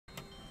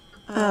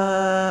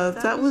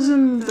That was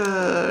in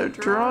the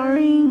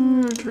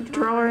drawing.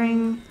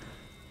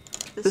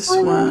 This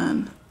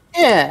one.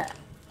 Yeah.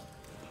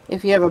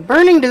 If you have a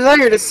burning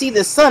desire to see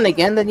the sun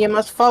again, then you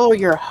must follow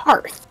your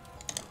hearth.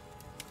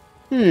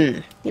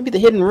 Maybe the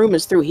hidden room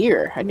is through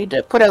here. I need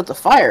to put out the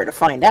fire to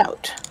find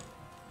out.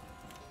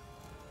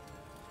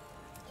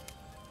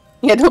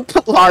 Yeah, don't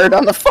put lard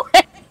on the fire.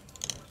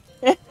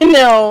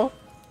 No.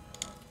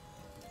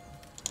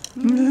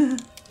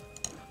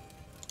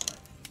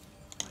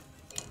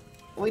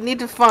 We need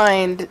to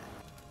find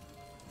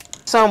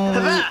some...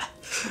 I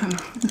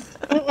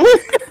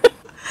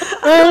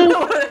don't know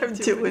what I'm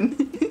doing.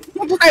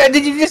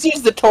 Did you just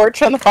use the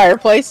torch on the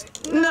fireplace?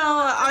 No,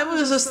 I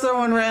was just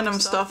throwing random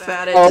stuff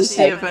at it to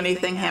see if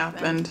anything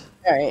happened.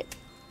 Alright.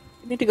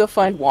 We need to go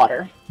find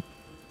water.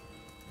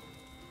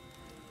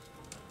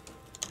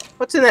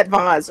 What's in that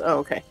vase? Oh,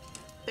 okay.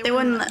 They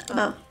wouldn't.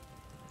 Oh.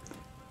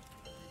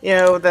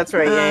 Yeah, that's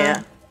right.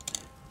 Yeah.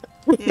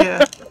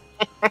 Yeah,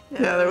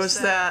 there was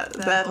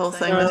that whole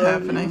thing was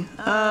happening.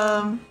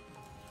 Oh.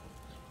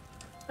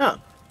 Oh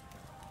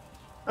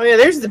yeah,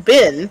 there's the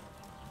bin.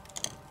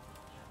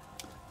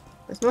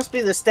 This must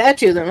be the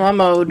statue that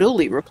Mama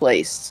O'Dooley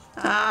replaced.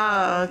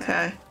 Ah,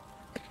 okay.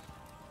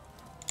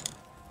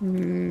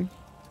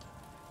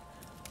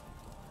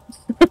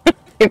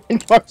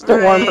 Indoors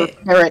to warm her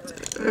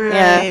parrot. Right.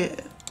 Yeah,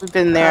 we've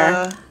been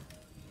there.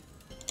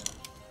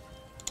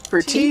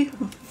 For tea?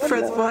 For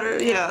the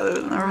water, yeah,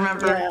 I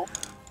remember. Yeah.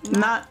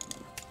 Not...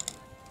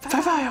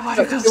 Fire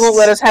water You won't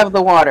let us have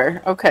the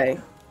water. Okay.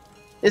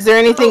 Is there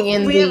anything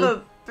in we the...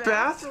 have a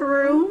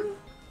bathroom?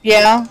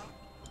 Yeah.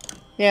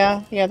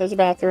 Yeah, there's a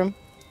bathroom.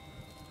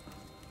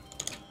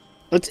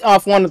 It's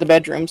off one of the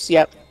bedrooms,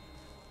 yep.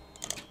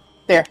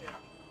 There.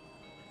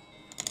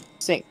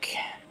 Sink.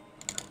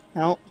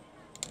 No.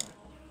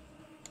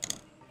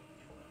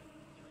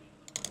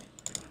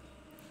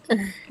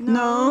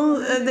 No,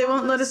 they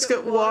won't let us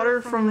get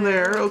water from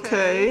there,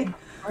 okay.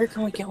 Where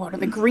can we get water?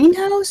 The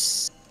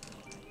greenhouse?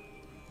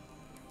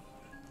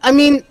 I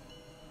mean...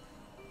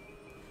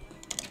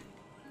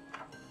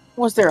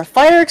 Was there a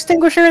fire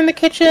extinguisher in the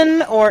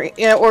kitchen? Or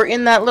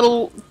in that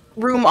little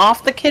room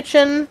off the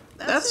kitchen?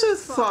 That's a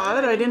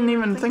thought, I didn't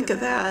even think of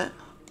that.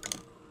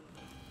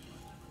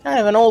 Kind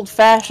of an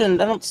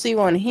old-fashioned... I don't see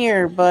one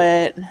here,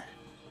 but...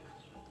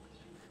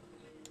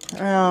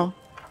 Oh.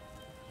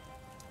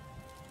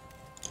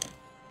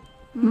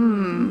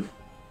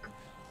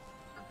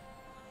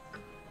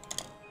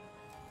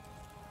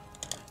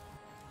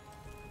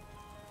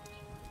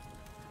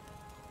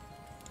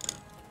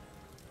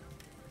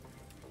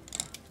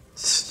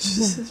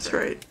 That's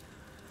right.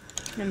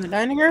 In the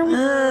dining room?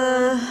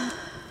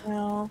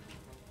 No.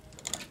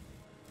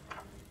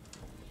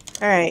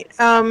 Alright,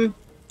 go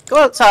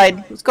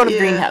outside. Let's go to the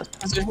greenhouse.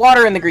 There's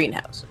water in the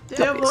greenhouse. Do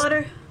you have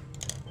water?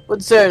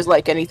 Would serve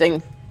like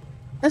anything.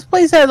 This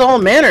place has all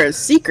manner of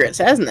secrets,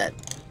 hasn't it?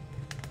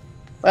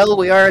 Well,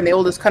 we are in the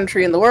oldest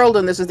country in the world,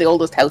 and this is the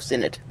oldest house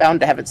in it. Bound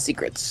to have its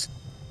secrets.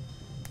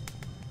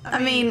 I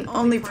mean,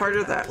 only part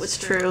of that was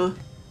true.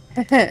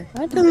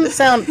 That doesn't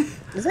sound...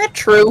 Is that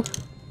true?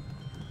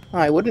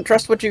 I wouldn't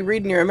trust what you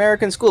read in your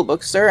American school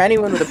books, sir.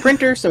 Anyone with a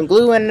printer, some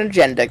glue, and an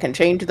agenda can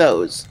change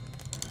those.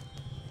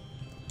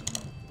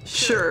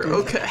 Sure,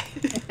 okay.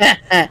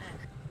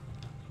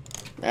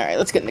 Alright,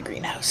 let's get in the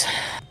greenhouse.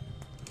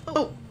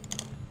 Oh.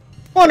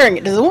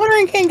 Does the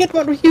watering can get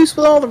much use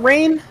with all the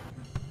rain?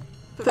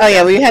 Oh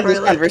yeah, we had this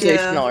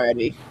conversation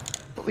already.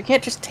 But we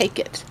can't just take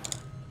it.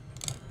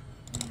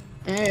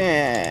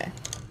 Yeah.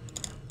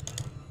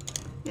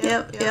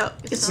 Yep.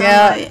 It's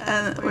sunlight,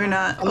 and we're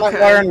not. I'm not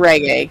watering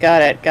reggae.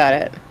 Got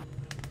it.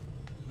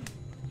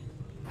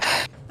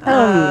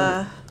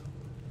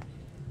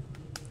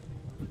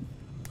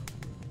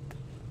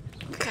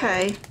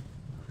 Okay.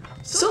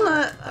 Still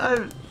not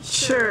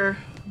sure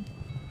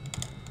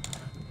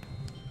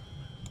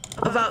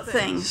about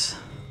things.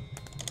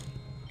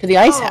 To the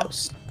ice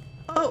house.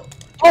 Oh,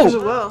 there's a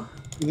well.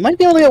 You might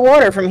be able to get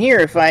water from here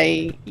if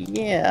I...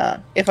 Yeah.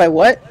 If I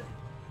what?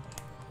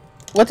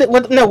 What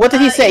did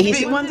he say?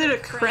 He wanted a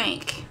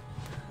crank.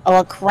 Oh,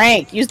 a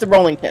crank. Use the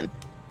rolling pin.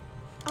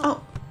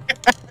 Oh.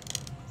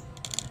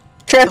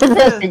 Try the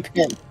rolling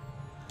pin.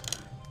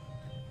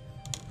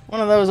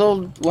 One of those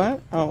old...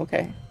 What? Oh,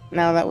 okay.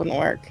 Now that wouldn't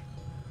work.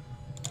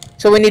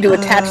 So we need to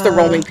attach the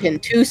rolling pin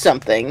to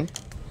something.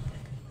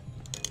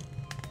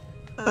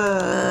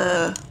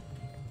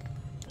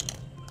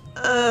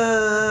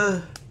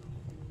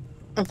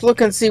 Let's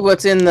look and see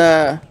what's in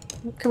the...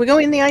 Can we go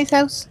in the ice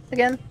house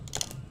again?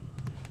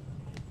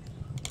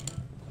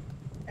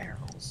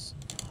 Barrels.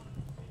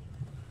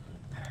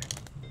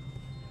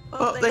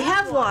 Oh, they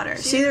have water.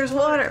 See, there's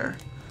water.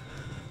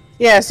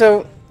 Yeah,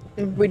 so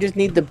we just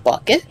need the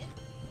bucket?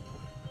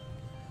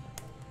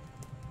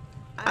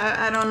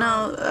 I don't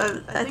know.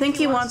 I think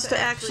he wants to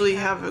actually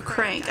have a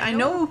crank. I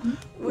know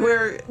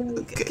where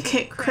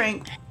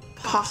crank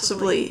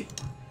possibly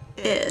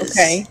is.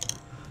 Okay.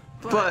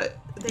 But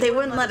they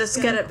wouldn't let us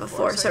get it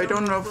before, so I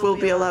don't know if we'll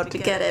be allowed to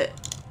get it.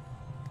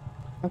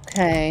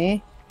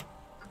 Okay.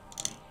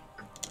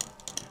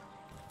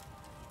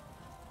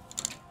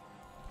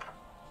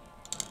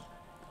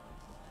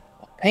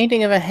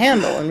 painting of a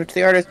handle in which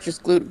the artist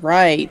just glued...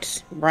 Right.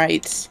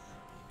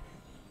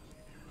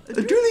 A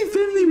truly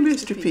family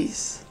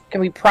masterpiece. Can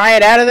we pry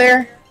it out of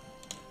there?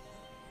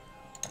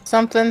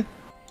 Something?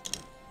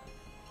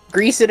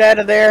 Grease it out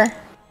of there?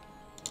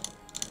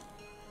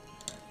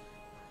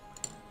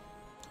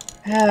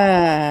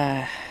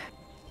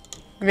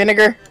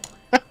 Vinegar?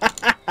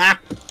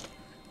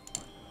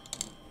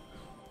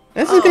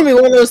 This is gonna be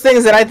one of those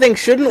things that I think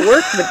shouldn't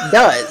work, but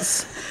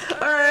does.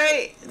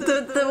 Alright,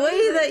 the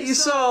way that you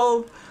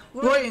solve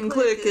point and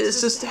click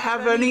is just to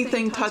have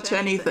anything touch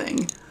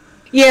anything.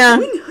 Yeah,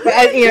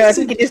 I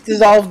think you just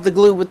dissolved the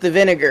glue with the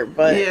vinegar,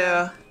 but...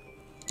 Yeah.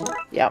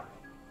 Yep.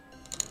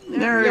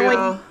 There we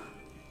go.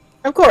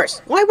 Of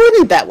course. Why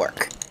wouldn't that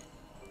work?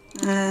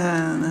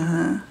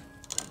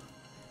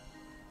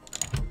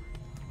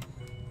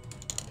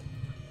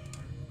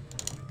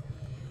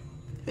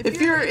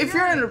 If you're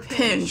in a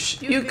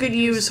pinch, you could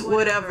use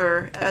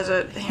whatever as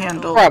a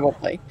handle.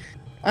 Probably.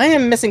 I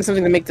am missing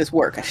something to make this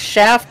work. A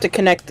shaft to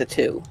connect the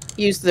two.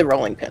 Use the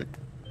rolling pin.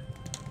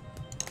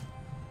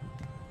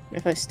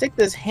 If I stick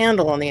this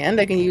handle on the end,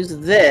 I can use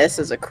this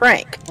as a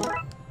crank.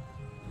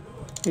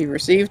 We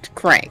received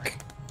crank.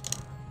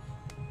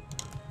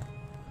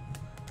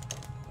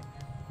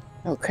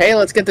 Okay,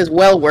 let's get this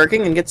well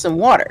working and get some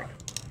water.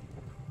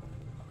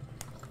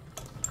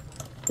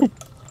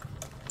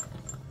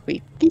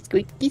 Squeaky,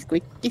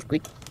 squeaky,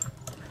 squeak.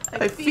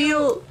 I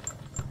feel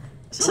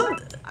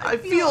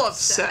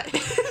upset.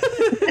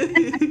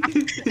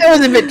 That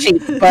was a bit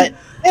cheap, but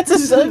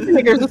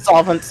vinegar's a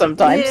solvent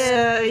sometimes.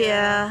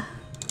 Yeah.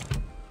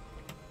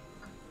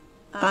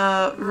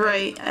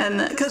 Right,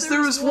 and because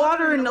there was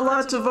water in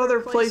lots of other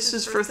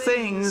places for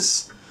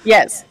things.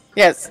 Yes.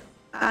 Yeah.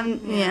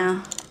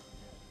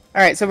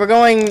 Alright, so we're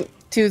going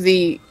to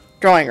the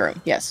drawing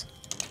room, yes.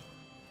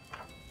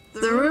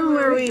 The room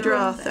where we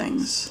draw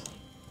things.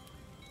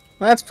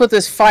 Let's put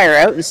this fire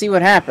out and see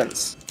what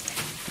happens.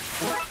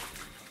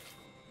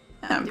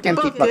 Empty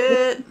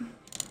bucket.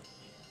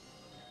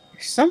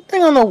 There's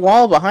something on the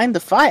wall behind the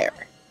fire.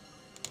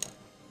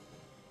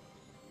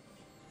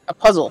 A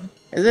puzzle,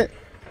 is it?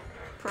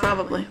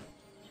 Probably.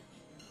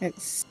 It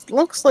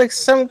looks like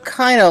some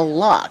kind of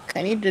lock.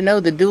 I need to know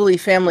the Dooley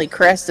family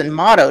crest and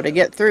motto to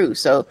get through,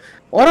 so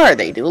what are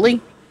they,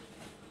 Dooley?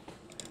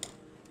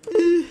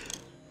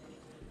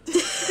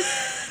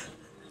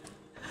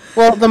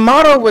 Well, the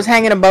motto was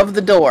hanging above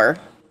the door.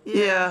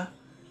 Yeah.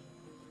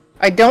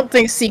 I don't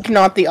think seek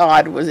not the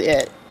odd was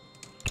it.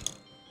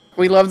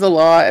 We love the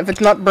law. If it's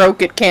not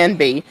broke, it can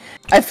be.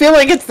 I feel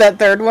like it's that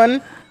third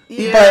one.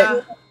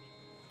 Yeah.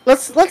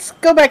 But let's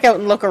go back out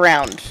and look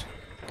around.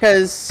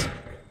 Because...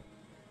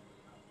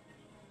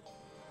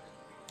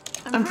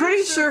 I'm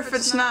pretty sure if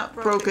it's not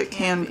broke, it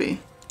can be.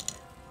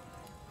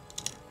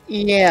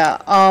 Yeah,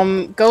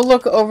 go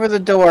look over the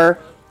door.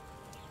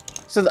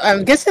 So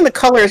I'm guessing the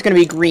color is going to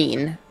be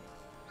green.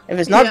 If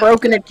it's not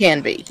broken, it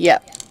can be.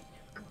 Yep.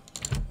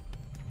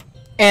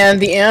 And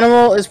the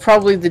animal is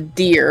probably the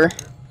deer.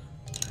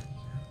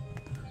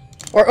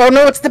 Or, oh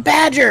no, it's the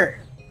badger!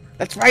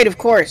 That's right, of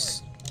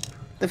course.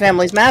 The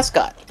family's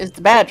mascot is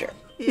the badger.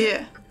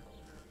 Yeah.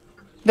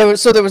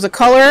 So there was a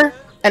color,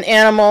 an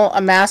animal,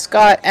 a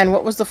mascot, and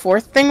what was the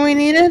fourth thing we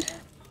needed?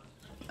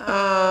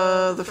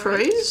 The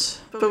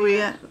phrase? But we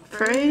got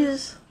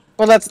phrase?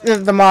 Well, that's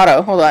the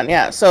motto. Hold on,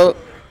 yeah. So,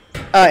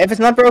 if it's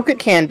not broke, it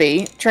can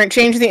be.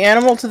 Change the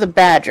animal to the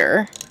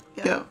badger.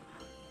 Yeah.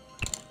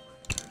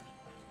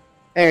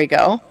 There you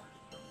go.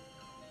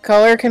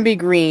 Color can be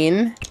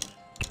green.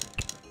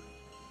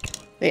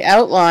 The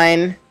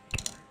outline...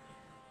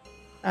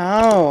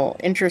 Oh,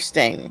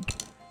 interesting.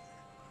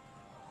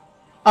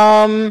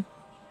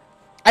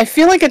 I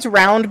feel like it's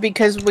round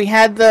because we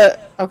had the...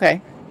 Okay.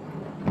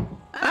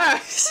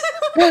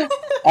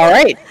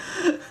 Alright.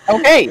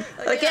 Okay.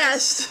 I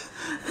guessed.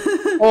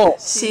 Oh.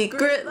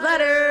 Secret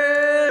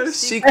letter.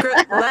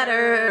 Secret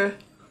letter.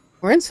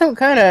 We're in some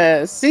kind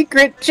of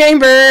secret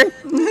chamber.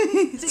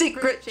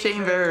 Secret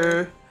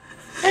chamber.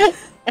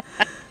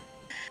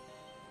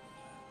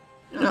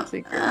 No,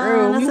 secret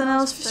room. nothing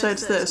else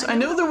besides this. I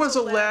know there was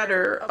a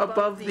ladder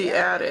above the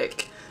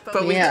attic,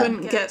 but we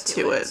couldn't get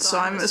to it, so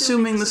I'm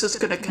assuming this is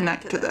going to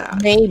connect to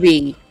that.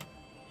 Maybe.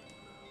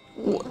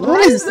 Why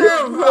is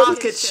there a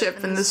rocket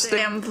ship in this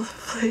damn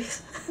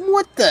place?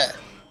 What the?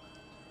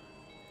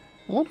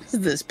 What is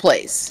this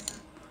place?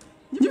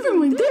 Never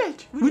mind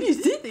that. What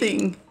is this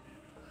thing?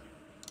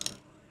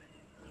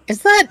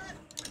 Is that...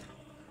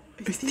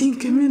 I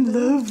think I'm in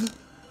love.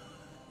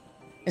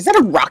 Is that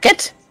a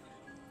rocket?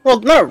 Well,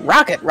 not a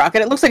rocket.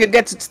 It looks like it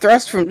gets its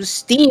thrust from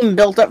steam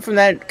built up from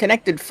that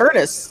connected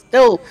furnace.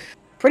 Still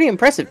pretty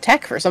impressive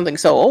tech for something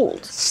so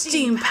old.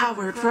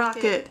 Steam-powered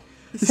rocket.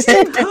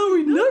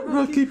 Steam-powered not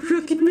rocket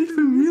made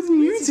from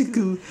million years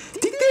ago.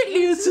 Take that,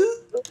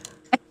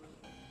 NASA.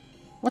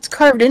 What's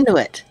carved into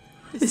it?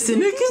 A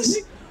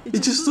Seneca's?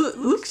 It just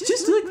looks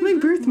just like my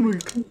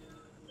birthmark.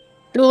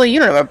 Dooley, you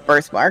don't have a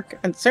birthmark,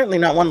 and certainly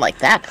not one like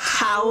that.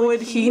 How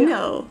would he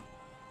know?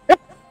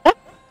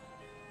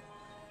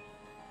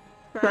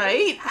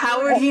 Right?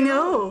 How would he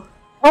know?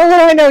 Oh,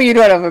 well, I know you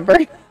don't have a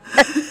birth.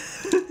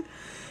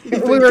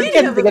 If We I were did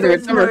kids have a together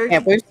at summer birthmark.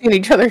 camp. We've seen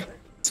each other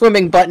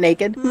swimming butt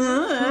naked.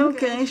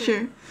 Okay,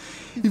 sure.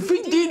 If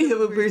I did have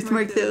a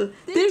birthmark, though,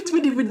 that's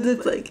what it would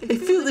look like. I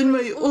feel in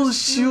my old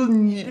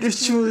shoulder,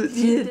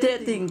 yeah,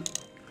 that thing.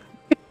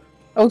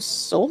 Oh,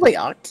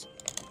 Soliot.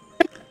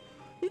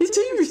 It's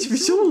Irish for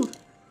soul.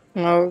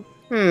 Oh,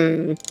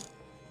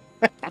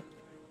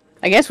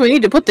 I guess we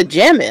need to put the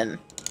gem in.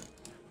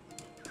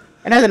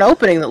 It has an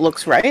opening that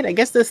looks right. I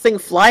guess this thing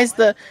flies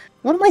the...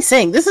 What am I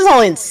saying? This is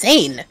all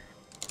insane.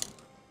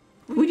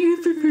 Would you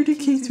have preferred a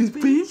case with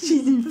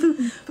Banshees and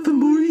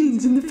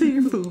Fomorians and the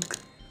Fairfolk?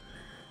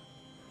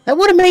 That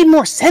would have made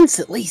more sense,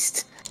 at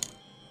least.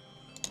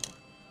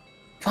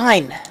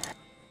 Fine.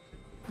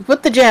 We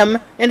put the gem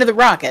into the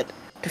rocket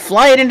to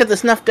fly it into the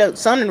snuffed-out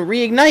sun and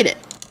reignite it.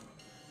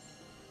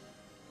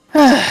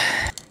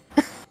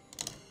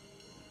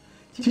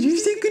 Did you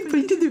say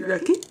goodbye to the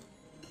rocket?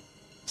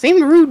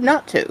 Seemed rude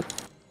not to.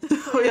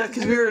 Oh yeah,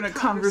 because we were in a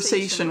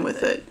conversation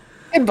with it.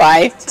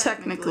 Goodbye.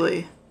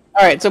 Technically.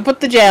 Alright, so put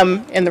the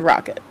gem in the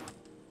rocket.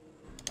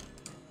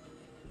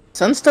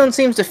 Sunstone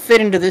seems to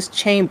fit into this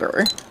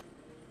chamber.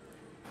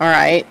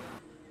 Alright.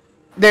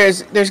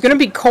 There's gonna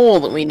be coal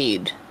that we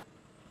need.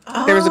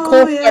 There was a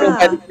coal kettle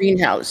by the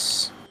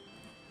greenhouse.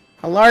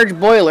 A large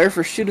boiler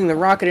for shooting the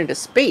rocket into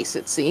space,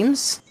 it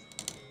seems.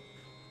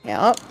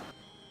 Yep.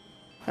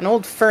 An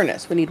old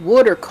furnace. We need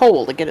wood or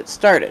coal to get it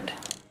started.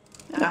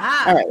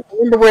 Aha! Alright,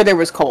 remember where there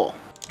was coal.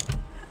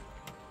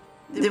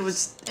 It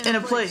was in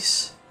a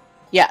place.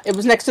 Yeah, it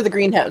was next to the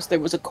greenhouse. There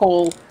was a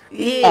coal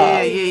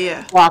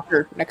Yeah.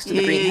 locker next to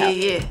the greenhouse.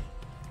 Yeah.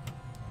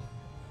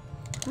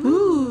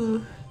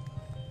 Ooh.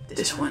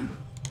 This one.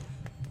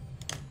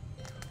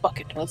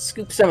 Bucket. Let's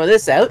scoop some of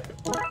this out.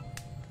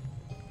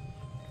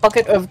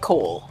 Bucket of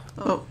coal.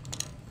 Oh.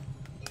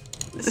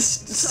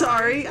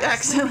 Sorry,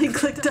 accidentally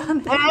clicked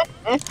on that.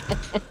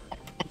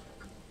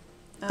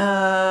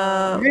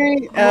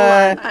 Hold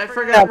on. I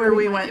forgot where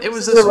we went. It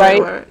was this way.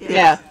 Right.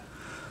 Yeah.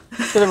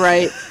 To the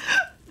right.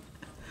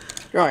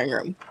 Drawing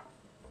room.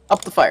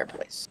 Up the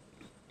fireplace.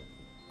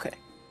 Okay.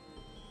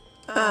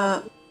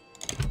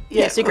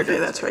 Yeah, secret okay,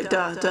 room. that's right.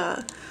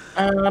 Duh.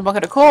 A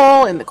bucket of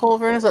coal in the coal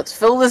furnace. Let's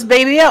fill this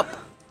baby up.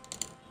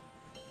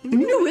 I'm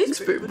no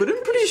expert, but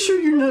I'm pretty sure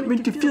you're not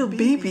meant to fill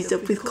babies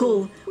up with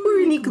coal or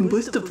any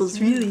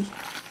combustibles, really.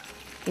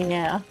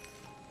 Yeah.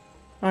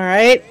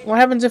 Alright, what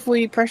happens if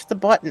we press the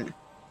button?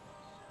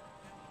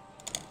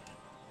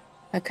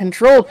 A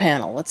control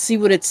panel. Let's see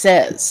what it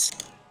says.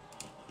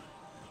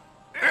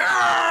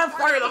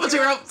 Fire level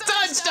 0.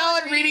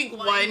 Sunstone reading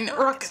 1.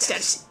 Rocket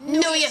status.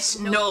 No, yes,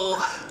 no.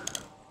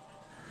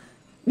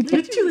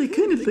 Actually, I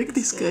kind of like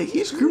this guy.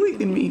 He's growing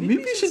on me.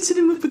 Maybe I should set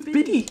him up with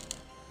Biddy.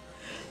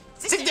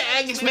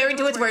 Zigzag is married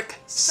to his work.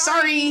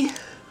 Sorry.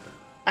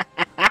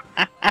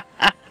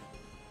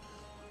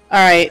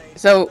 Alright,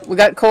 so we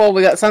got coal,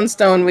 we got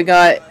sunstone, we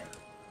got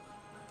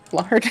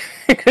large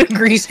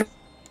grease.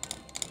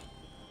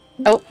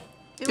 Oh,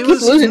 you keep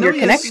losing your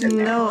connection.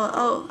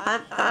 No,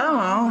 I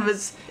don't know.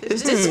 Is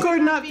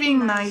Discord not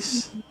being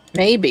nice?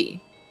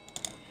 Maybe.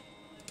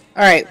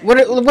 Alright, what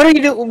do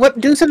you do?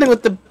 Do something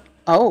with the...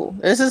 Oh,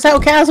 this is how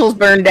castles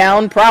burn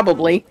down,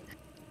 probably.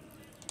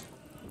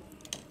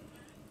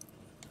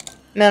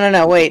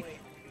 No, wait.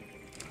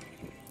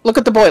 Look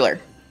at the boiler.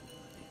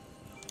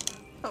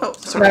 Oh,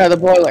 sorry. No, the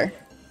boiler.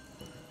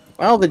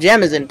 Well, the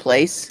gem is in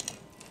place.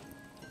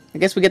 I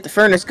guess we get the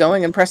furnace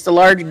going and press the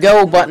large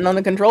go button on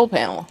the control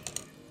panel.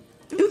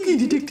 Okay,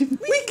 detective,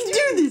 we can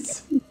do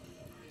this!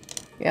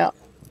 Yeah.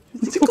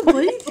 Is it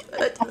complete?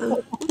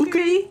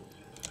 Okay.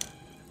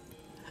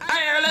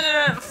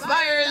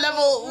 Fire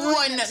level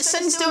 1.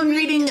 Sunstone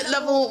reading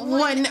level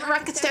 1.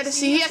 Rocket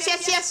status.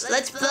 Yes.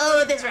 Let's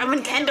blow this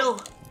Roman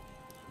candle.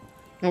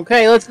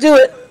 Okay, let's do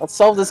it. Let's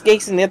solve this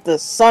case and get the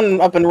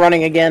sun up and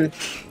running again.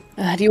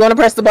 Do you want to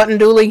press the button,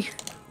 Dooley?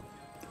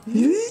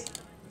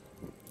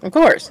 Of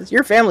course. It's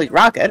your family's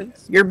rocket.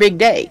 It's your big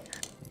day.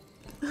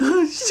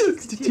 Oh,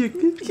 shucks,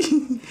 detective.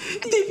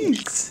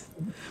 Thanks.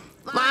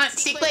 Launch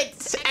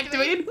sequence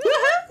activated.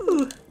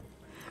 Woohoo!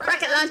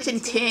 Rocket launch in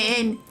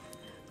 10.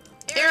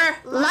 Error.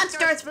 Launch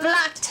doors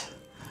blocked.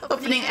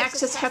 Opening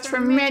access hatch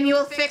for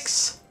manual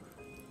fix.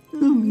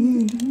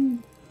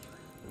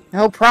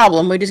 No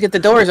problem. We just get the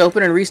doors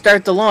open and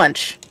restart the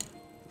launch.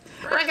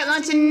 Rocket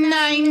launch in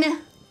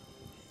 9.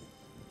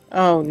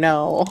 Oh,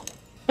 no.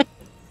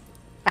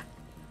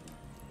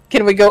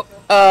 Can we go,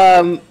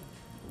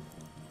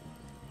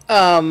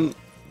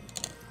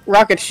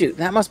 rocket chute.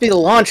 That must be the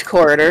launch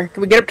corridor.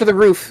 Can we get up to the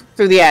roof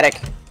through the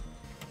attic?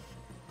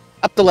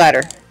 Up the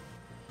ladder.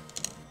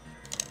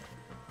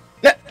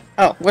 No.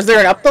 Oh, was there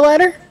an up the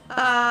ladder?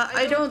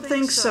 I don't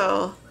think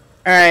so.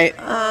 Alright.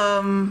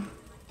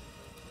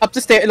 Up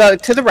the stairs, no,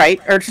 to the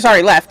right, or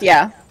sorry, left,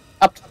 yeah.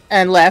 Up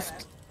and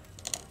left.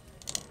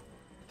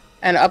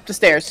 And up the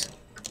stairs.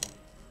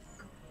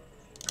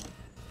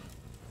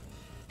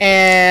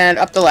 And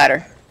up the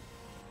ladder.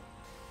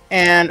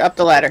 And up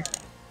the ladder.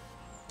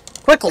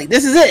 Quickly,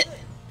 this is it!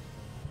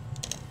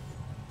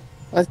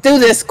 Let's do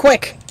this,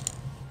 quick!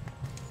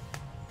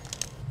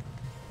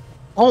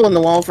 hole in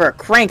the wall for a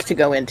crank to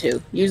go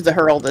into. Use the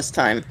hurl this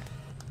time.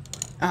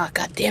 Ah,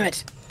 god damn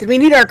it. Did we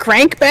need our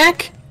crank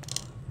back?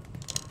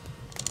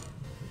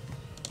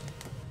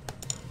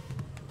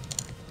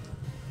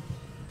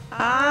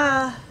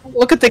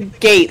 Look at the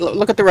gate.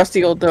 Look at the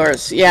rusty old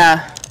doors.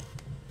 Yeah.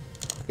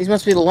 These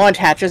must be the launch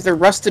hatches. They're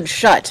rusted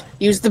shut.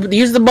 Use the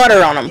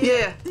butter on them.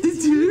 Yeah.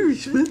 This is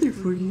Irish weather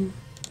for you.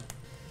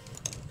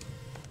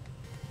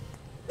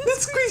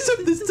 Let's squeeze up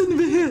this son of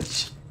a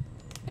hatch.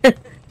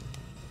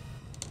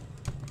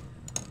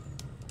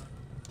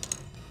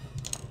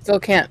 Still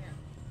can't.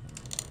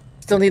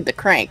 Still need the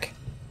crank.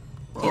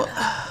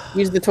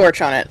 Use the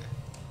torch on it.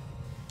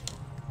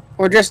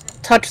 Or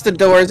just touch the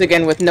doors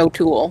again with no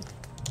tool.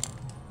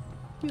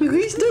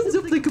 Grease thumbs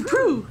up like a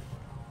pro.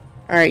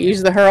 Alright,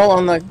 use the hurl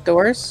on the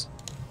doors.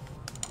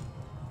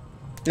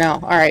 No,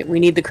 alright, we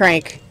need the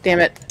crank. Damn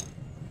it.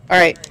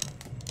 Alright.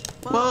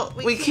 Well,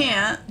 we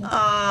can't.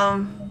 I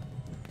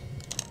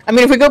mean,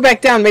 if we go back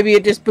down, maybe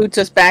it just boots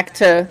us back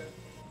to...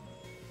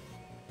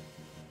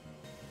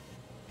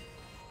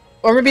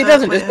 Or maybe it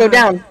doesn't. Just go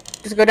down.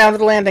 Just go down to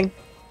the landing.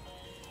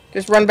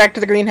 Just run back to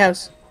the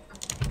greenhouse.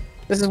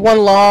 This is one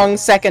long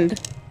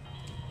second.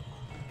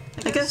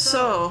 I guess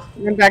so.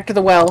 Run back to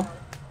the well.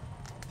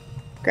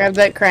 Grab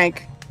that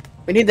crank.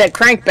 We need that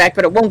crank back,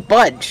 but it won't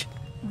budge.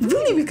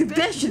 Really, we could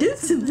bash it in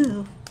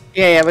somehow.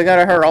 Yeah, we got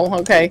a hurl.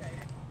 Okay.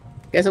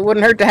 Guess it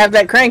wouldn't hurt to have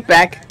that crank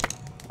back.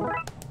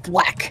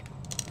 Whack.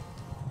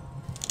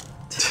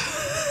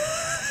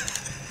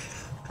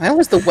 Why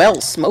was the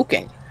well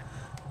smoking?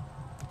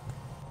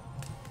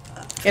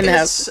 In the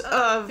house.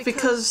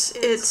 Because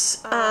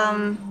it's,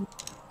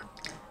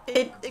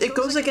 it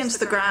goes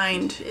against the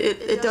grind.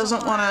 It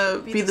doesn't want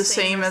to be the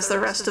same as the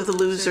rest of the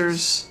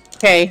losers.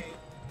 Okay.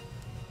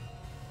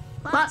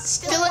 Lot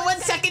still in 1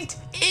 second.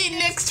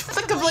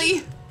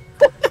 Inexplicably.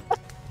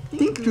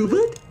 Think,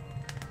 robot?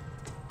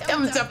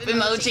 Thumbs up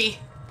emoji.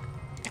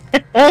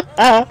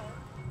 I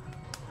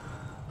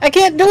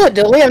can't do it,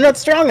 Dilly. I'm not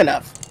strong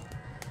enough.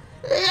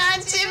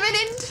 Launch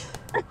imminent.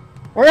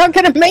 We're not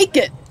gonna make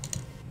it.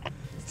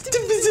 Step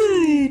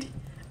aside.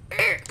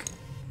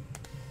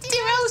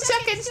 0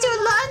 seconds to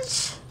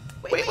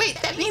launch. Wait,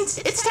 that means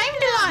it's time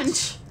to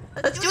launch.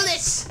 Let's do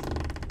this.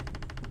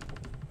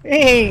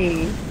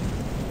 Hey.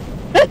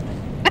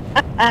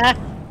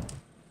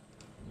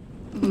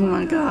 Oh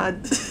my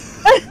god.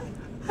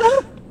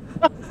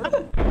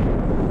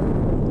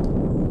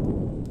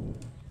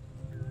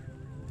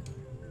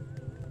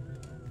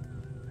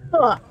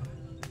 Huh.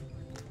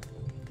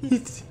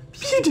 It's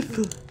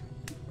beautiful.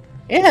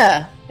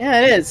 Yeah,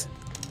 it is.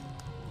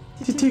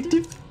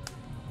 Detective,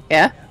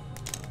 Yeah?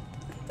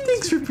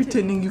 thanks for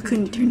pretending you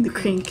couldn't turn the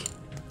crank.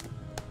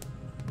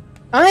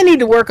 I need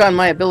to work on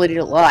my ability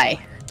to lie.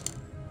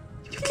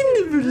 You can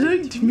never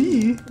lie to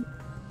me.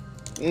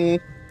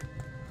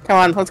 Come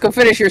on, let's go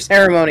finish your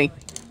ceremony.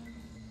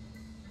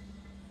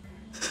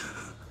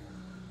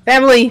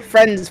 Family,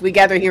 friends, we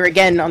gather here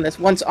again on this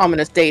once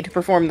ominous day to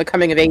perform the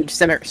coming-of-age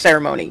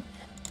ceremony.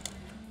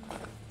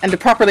 And to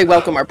properly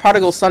welcome our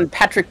prodigal son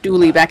Patrick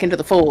Dooley back into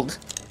the fold.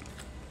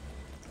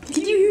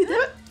 Did you hear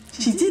that?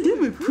 She said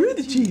I'm a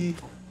prodigy.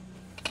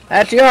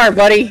 That you are,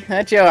 buddy.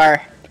 That you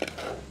are.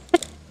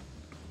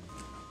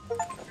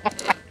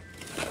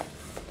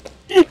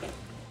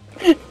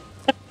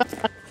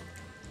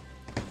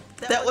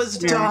 That was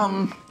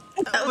dumb.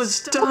 That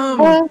was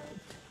dumb.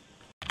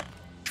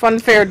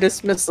 Funfair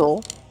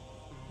dismissal.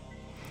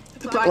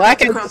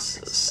 Black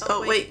across.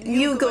 Oh wait,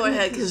 you go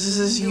ahead because this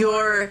is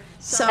your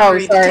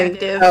summary,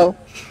 detective. Oh,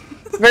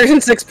 version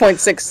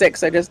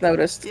 6.66. I just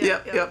noticed.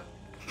 Yep.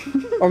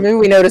 Or maybe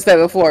we noticed that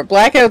before.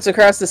 Blackouts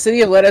across the city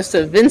have led us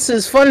to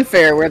Vince's Fun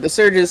Fair, where the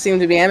surges seem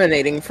to be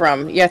emanating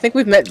from. Yeah, I think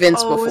we've met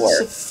Vince before. It's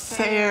a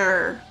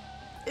fair.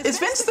 Is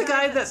Vince the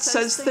guy that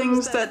says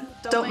things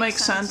that don't make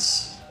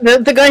sense?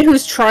 The guy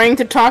who's trying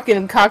to talk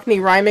in Cockney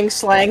rhyming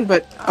slang,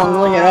 but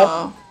bungling it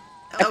up.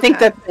 I think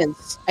that's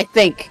Vince. I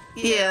think.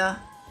 Yeah.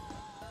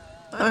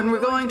 And we're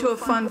going to a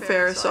fun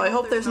fair, so I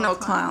hope there's no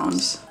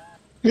clowns.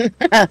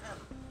 But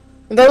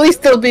at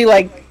least there'll be,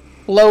 like,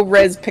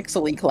 low-res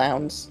pixely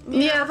clowns.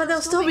 Yeah, but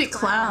there'll still be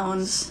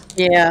clowns.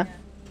 Yeah.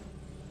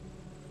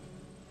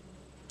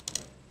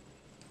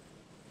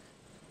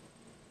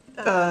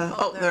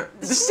 Oh, there.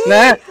 See?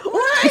 Nah.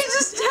 What did I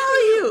just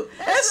tell you?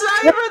 It's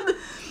not even...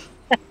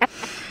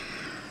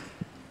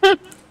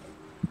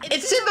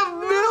 It's in the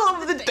middle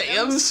of the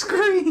damn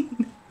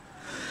screen.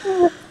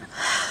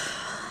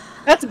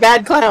 That's a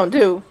bad clown,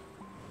 too.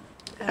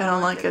 I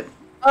don't like it.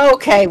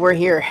 Okay, we're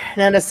here.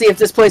 Now to see if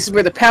this place is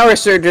where the power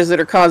surges that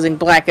are causing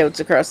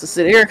blackouts across the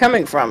city are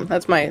coming from.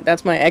 That's my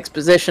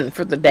exposition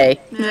for the day.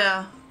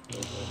 Yeah.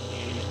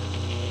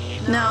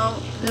 No.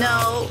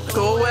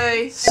 Go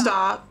away.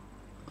 Stop.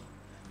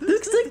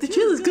 Looks like the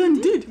chill is gone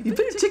dead. You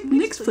better check the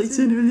next place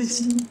on our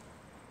list.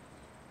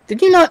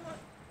 Did you not...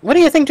 What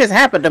do you think just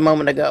happened a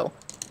moment ago?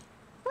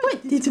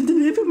 What? Did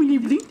something happen when you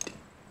blinked?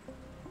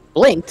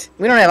 Blinked?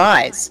 We don't have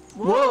eyes.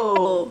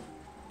 Whoa.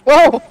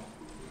 Whoa!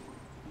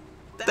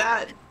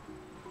 That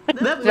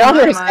blew my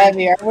Genre's mind.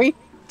 heavy, are we?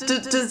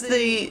 Does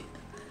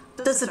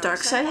Does the dark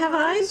side have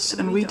eyes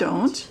and we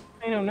don't?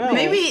 I don't know.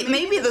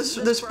 Maybe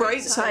this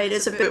bright side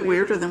is a bit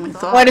weirder than we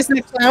thought. Why doesn't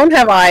the clown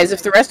have eyes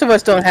if the rest of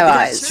us don't have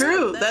eyes? That's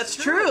true. That's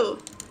true.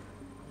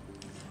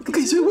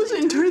 Okay, so I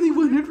wasn't entirely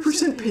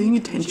 100% paying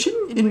attention.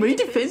 In my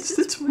defense,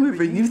 that's more of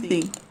a you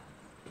thing.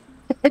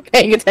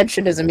 Paying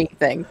attention is a me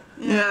thing.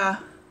 Yeah.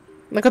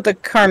 Look at the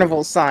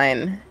carnival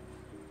sign.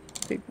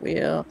 Big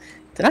wheel.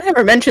 Did I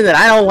ever mention that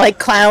I don't like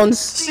clowns?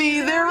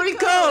 See, there we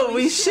go.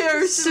 We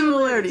share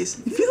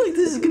similarities. I feel like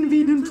this is gonna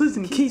be an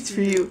unpleasant case for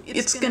you.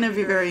 It's gonna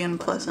be very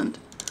unpleasant.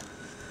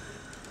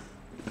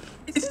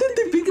 It's not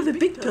that big of a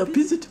big top,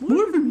 is it?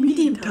 More of a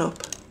medium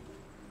top.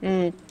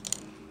 Mm.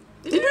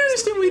 I don't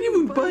understand why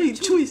anyone would buy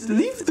choice to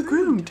leave the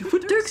ground.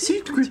 What dark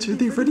secrets are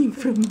they running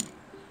from?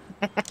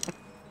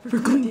 We're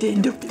going to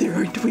end up there,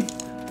 aren't we?